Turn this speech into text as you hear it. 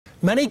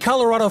Many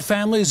Colorado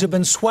families have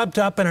been swept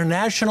up in a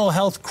national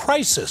health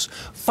crisis,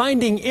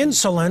 finding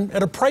insulin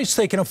at a price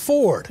they can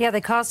afford. Yeah,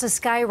 the cost is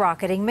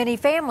skyrocketing. Many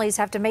families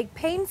have to make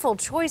painful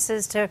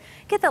choices to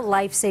get the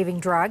life-saving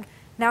drug.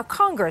 Now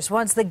Congress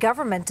wants the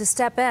government to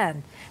step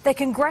in. The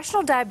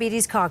Congressional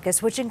Diabetes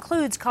Caucus, which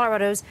includes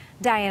Colorado's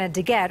Diana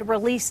DeGette,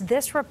 released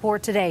this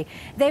report today.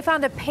 They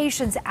found a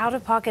patient's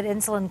out-of-pocket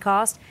insulin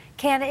cost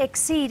can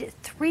exceed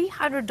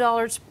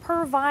 $300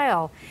 per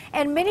vial,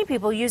 and many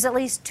people use at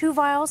least 2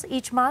 vials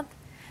each month,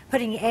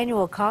 putting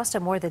annual cost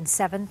of more than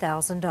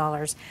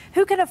 $7,000.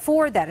 Who can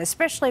afford that,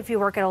 especially if you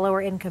work at a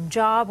lower-income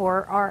job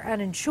or are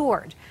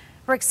uninsured?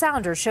 Rick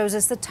Saunders shows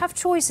us the tough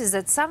choices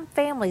that some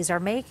families are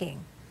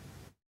making.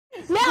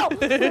 No!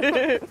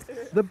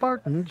 The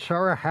Bartons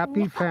are a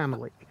happy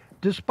family,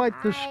 despite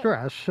the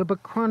stress of a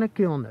chronic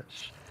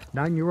illness.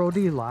 9-year-old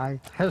Eli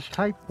has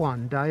type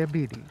 1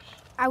 diabetes.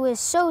 I was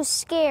so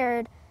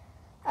scared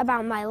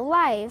about my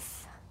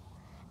life,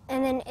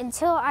 and then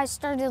until I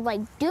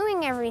started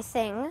doing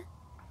everything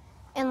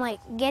and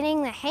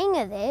getting the hang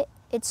of it,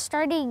 it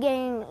started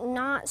getting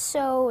not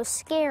so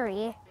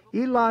scary.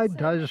 Eli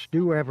does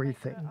do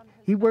everything.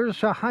 He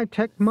wears a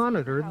high-tech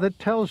monitor that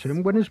tells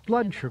him when his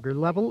blood sugar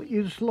level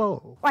is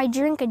low. I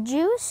drink a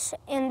juice,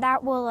 and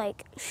that will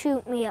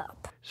shoot me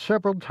up.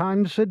 Several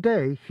times a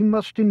day, he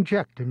must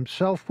inject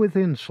himself with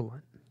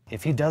insulin.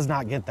 If he does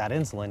not get that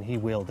insulin, he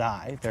will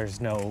die. There's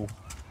no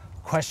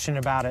question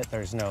about it.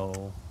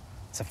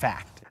 It's a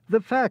fact. The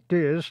fact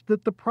is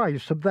that the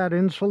price of that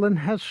insulin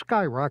has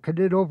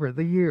skyrocketed over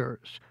the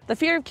years. The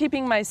fear of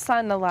keeping my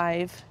son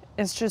alive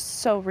is just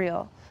so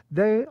real.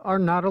 They are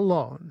not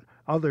alone.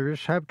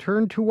 Others have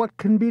turned to what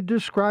can be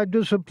described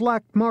as a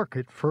black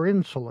market for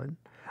insulin.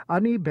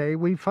 On eBay,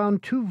 we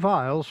found 2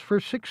 vials for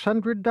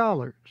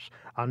 $600.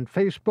 On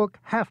Facebook,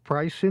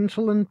 half-price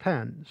insulin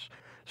pens.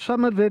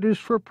 Some of it is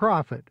for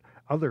profit.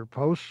 Other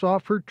posts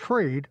offer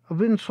trade of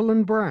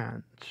insulin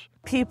brands.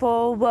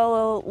 People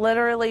will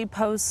literally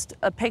post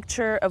a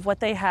picture of what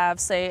they have,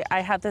 say,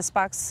 I have this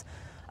box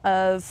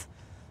of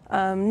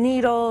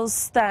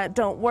needles that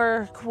don't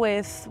work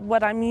with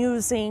what I'm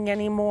using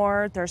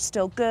anymore. They're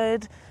still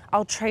good.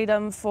 I'll trade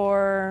them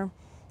for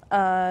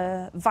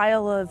a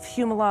vial of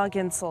Humalog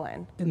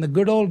insulin. In the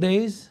good old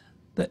days,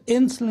 the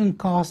insulin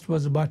cost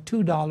was about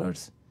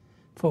 $2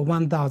 for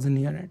 1,000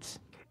 units.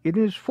 In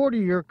his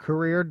 40-year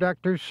career,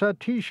 Dr.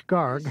 Satish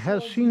Garg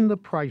has seen the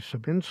price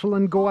of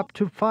insulin go up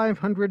to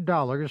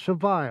 $500 a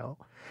vial.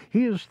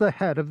 He is the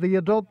head of the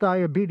Adult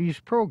Diabetes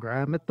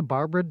Program at the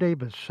Barbara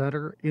Davis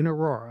Center in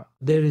Aurora.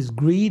 There is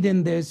greed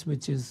in this,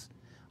 which is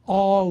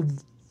all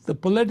the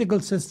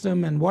political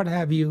system and what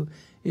have you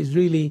is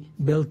really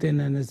built in,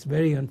 and it's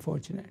very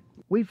unfortunate.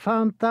 We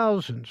found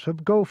thousands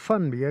of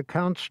GoFundMe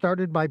accounts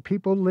started by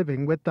people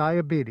living with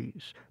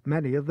diabetes,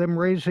 many of them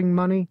raising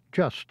money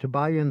just to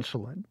buy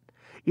insulin.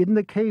 In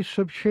the case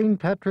of Shane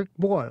Patrick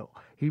Boyle,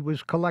 he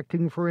was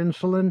collecting for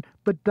insulin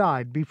but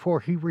died before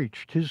he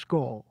reached his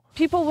goal.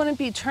 People wouldn't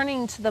be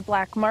turning to the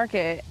black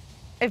market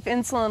if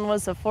insulin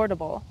was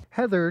affordable.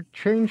 Heather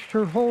changed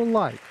her whole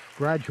life,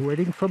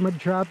 graduating from a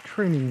job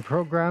training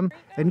program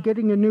and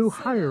getting a new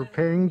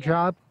higher-paying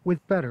job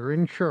with better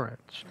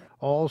insurance,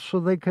 all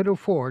so they could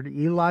afford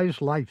Eli's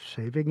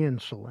life-saving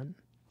insulin.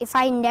 If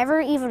I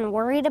never even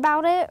worried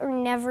about it or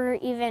never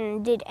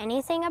even did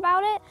anything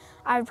about it,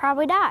 I would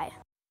probably die.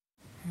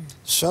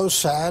 So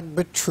sad,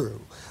 but true.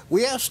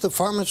 We asked the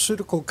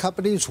pharmaceutical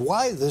companies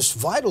why this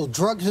vital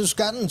drug has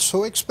gotten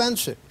so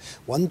expensive.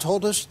 One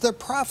told us their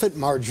profit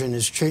margin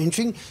is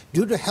changing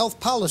due to health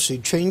policy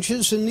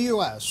changes in the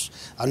U.S.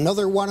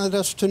 Another wanted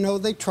us to know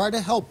they try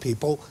to help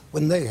people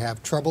when they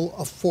have trouble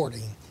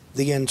affording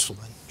the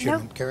insulin.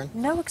 Jim and Karen?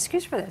 No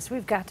excuse for this.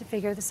 We've got to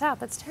figure this out.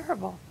 That's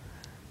terrible.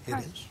 It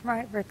is.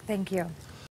 Right, Rick, thank you.